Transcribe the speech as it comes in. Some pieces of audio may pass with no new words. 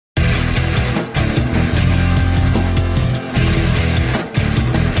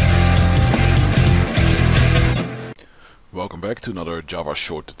back to another Java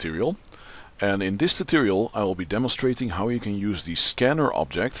short tutorial, and in this tutorial I will be demonstrating how you can use the scanner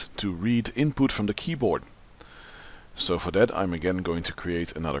object to read input from the keyboard. So for that I'm again going to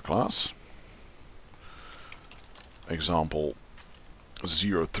create another class, example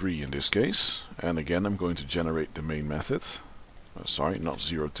 03 in this case, and again I'm going to generate the main method, sorry, not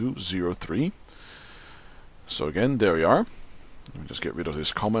 02, 03. So again, there we are. Let me just get rid of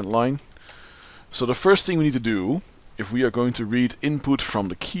this comment line. So the first thing we need to do, if we are going to read input from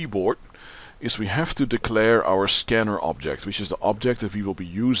the keyboard, is we have to declare our scanner object, which is the object that we will be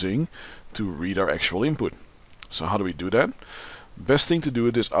using to read our actual input. So how do we do that? Best thing to do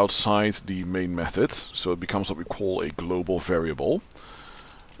it is outside the main method, so it becomes what we call a global variable.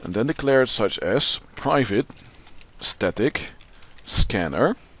 And then declare it such as private static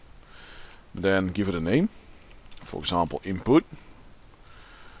scanner. Then give it a name, for example input.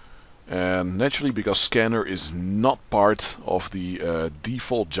 And naturally, because scanner is not part of the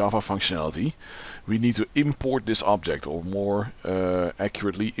default Java functionality, we need to import this object, or more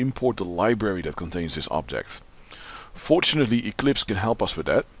accurately, import the library that contains this object. Fortunately, Eclipse can help us with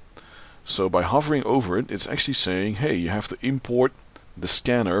that. So by hovering over it, it's actually saying, hey, you have to import the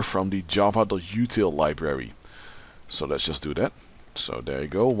scanner from the GWTL library. So let's just do that. So there you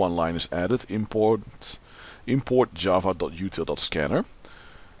go, one line is added, import java.util.scanner.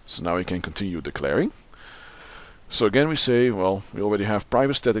 So now we can continue declaring. So again we say, well, we already have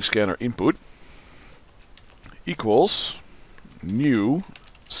private static scanner input equals new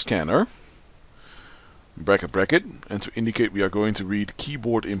scanner, bracket bracket, and to indicate we are going to read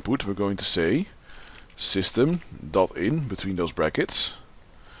keyboard input, we're going to say system.in between those brackets,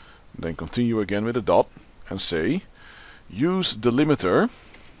 then continue again with a dot and say use delimiter.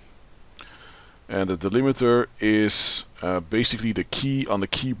 And the delimiter is basically the key on the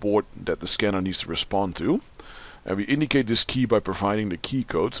keyboard that the scanner needs to respond to. And we indicate this key by providing the key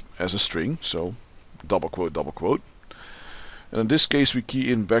code as a string, so double quote, double quote. And in this case we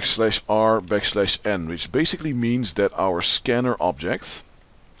key in \r\n, which basically means that our scanner object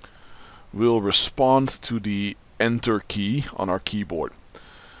will respond to the enter key on our keyboard.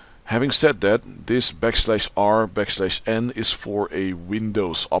 Having said that, this \r\n is for a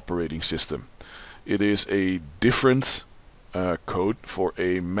Windows operating system. It is a different code for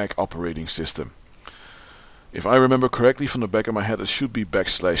a Mac operating system. If I remember correctly from the back of my head, it should be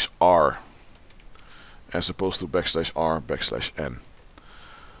 \r as opposed to \r\n.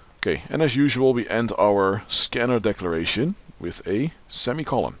 Okay, and as usual we end our scanner declaration with a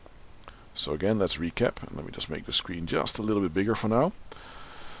semicolon. So again, let's recap, and let me just make the screen just a little bit bigger for now.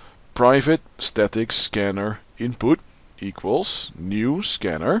 Private static scanner input equals new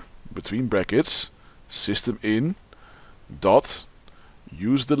scanner between brackets system in dot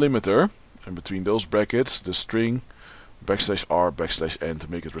use delimiter, and between those brackets the string \r\n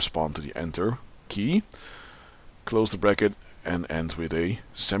to make it respond to the enter key, close the bracket and end with a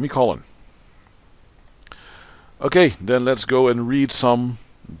semicolon. Okay, then let's go and read some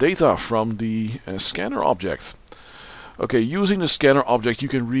data from the scanner object. Okay, using the scanner object you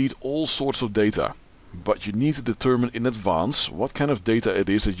can read all sorts of data, but you need to determine in advance what kind of data it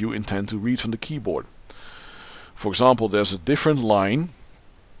is that you intend to read from the keyboard. For example, there's a different line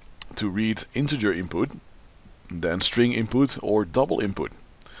to read integer input than string input or double input.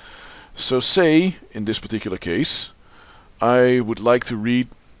 So say, in this particular case, I would like to read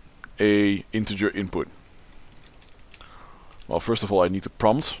a integer input. Well, first of all I need to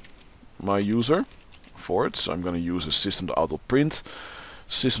prompt my user for it, so I'm going to use a system.out.print.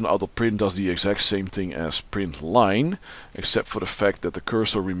 System.out.print does the exact same thing as print line, except for the fact that the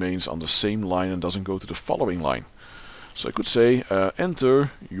cursor remains on the same line and doesn't go to the following line. So I could say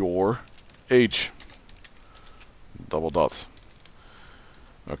enter your age, double dot.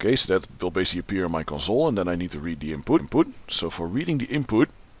 Okay, so that will basically appear on my console, and then I need to read the input. So for reading the input,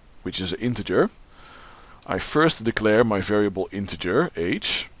 which is an integer, I first declare my variable integer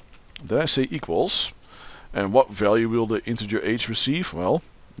age, then I say equals. And what value will the integer age receive? Well,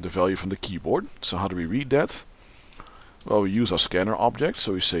 the value from the keyboard. So how do we read that? Well, we use our scanner object,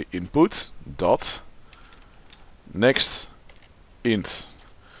 so we say input dot next int,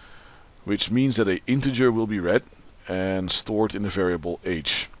 which means that an integer will be read and stored in the variable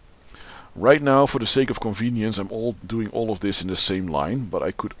age. Right now, for the sake of convenience, I'm doing all of this in the same line, but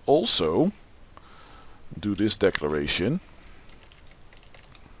I could also do this declaration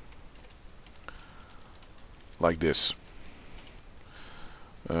like this.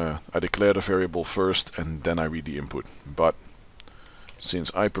 I declare the variable first and then I read the input, but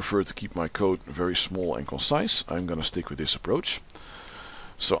since I prefer to keep my code very small and concise, I'm going to stick with this approach.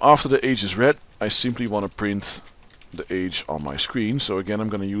 So after the age is read, I simply want to print the age on my screen. So again, I'm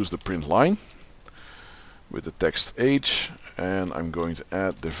going to use the print line with the text age, and I'm going to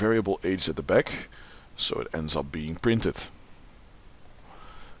add the variable age at the back so it ends up being printed.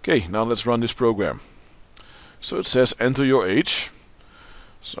 Okay, now let's run this program. So it says enter your age.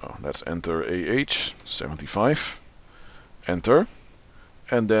 So let's enter a age, 75, enter,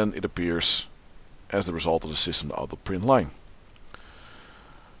 and then it appears as the result of the system.out print line.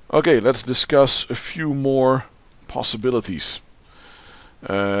 Okay, let's discuss a few more possibilities.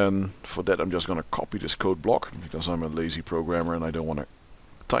 And for that I'm just going to copy this code block because I'm a lazy programmer and I don't want to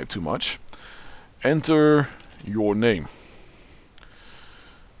type too much. Enter your name,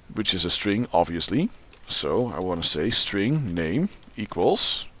 which is a string obviously. So I want to say string name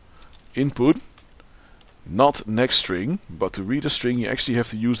equals input, not next string, but to read a string you actually have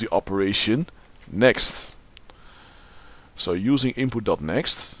to use the operation next. So using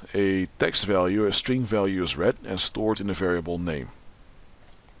input.next, a text value, a string value is read and stored in a variable name.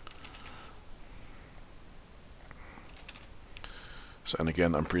 So, and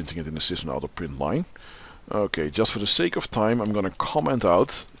again I'm printing it in the system.out print line. Okay, just for the sake of time I'm going to comment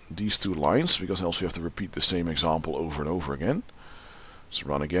out these two lines because else we have to repeat the same example over and over again. Let's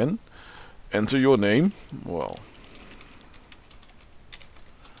run again. Enter your name. Well,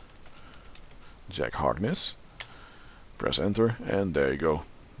 Jack Harkness. Press enter and there you go.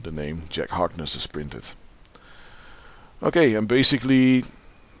 The name Jack Harkness is printed. Okay, and basically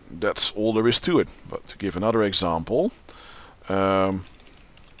that's all there is to it. But to give another example,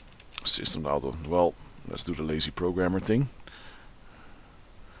 system.out, well, let's do the lazy programmer thing.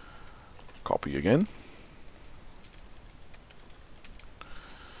 Copy again.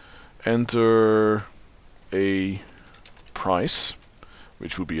 Enter a price,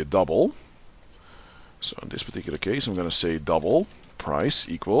 which would be a double. So in this particular case I'm going to say double price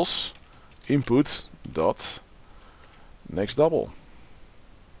equals input dot next double.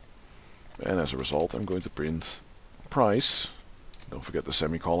 And as a result I'm going to print price, don't forget the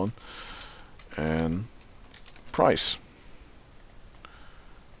semicolon, and price.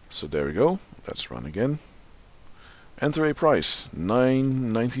 So there we go. Let's run again. Enter a price,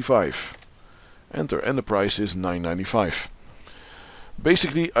 $9.95. Enter, and the price is $9.95.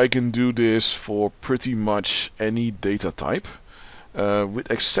 Basically I can do this for pretty much any data type, with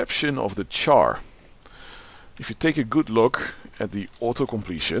exception of the char. If you take a good look at the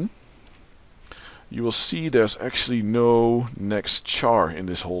auto-completion, you will see there's actually no next char in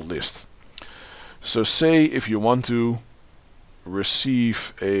this whole list. So say if you want to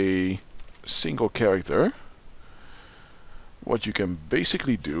receive a single character, what you can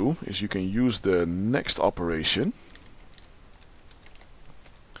basically do is you can use the next operation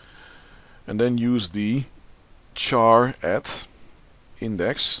and then use the char at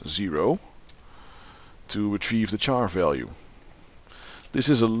index 0 to retrieve the char value. This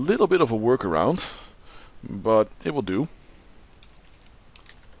is a little bit of a workaround, but it will do.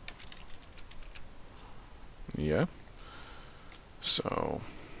 Yeah. So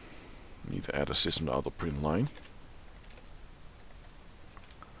need to add a system.out print line.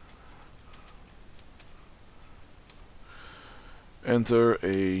 Enter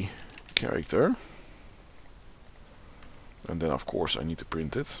a character, and then of course I need to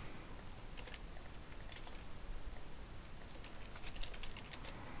print it.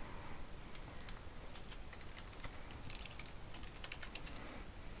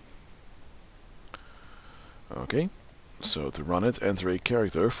 Okay, so to run it, enter a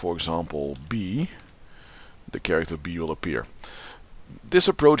character, for example B. The character B will appear. This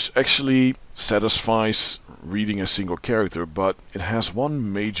approach actually satisfies reading a single character, but it has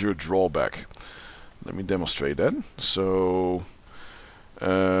one major drawback. Let me demonstrate that. So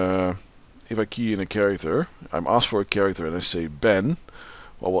if I key in a character, I'm asked for a character and I say Ben,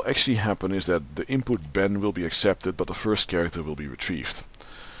 what will actually happen is that the input Ben will be accepted, but the first character will be retrieved.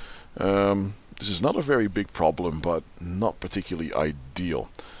 This is not a very big problem, but not particularly ideal.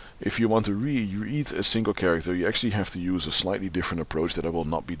 If you want to read a single character, you actually have to use a slightly different approach that I will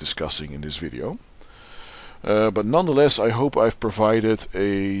not be discussing in this video. But nonetheless, I hope I've provided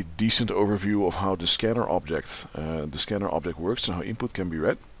a decent overview of how the scanner object works and how input can be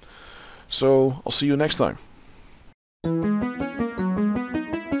read. So I'll see you next time.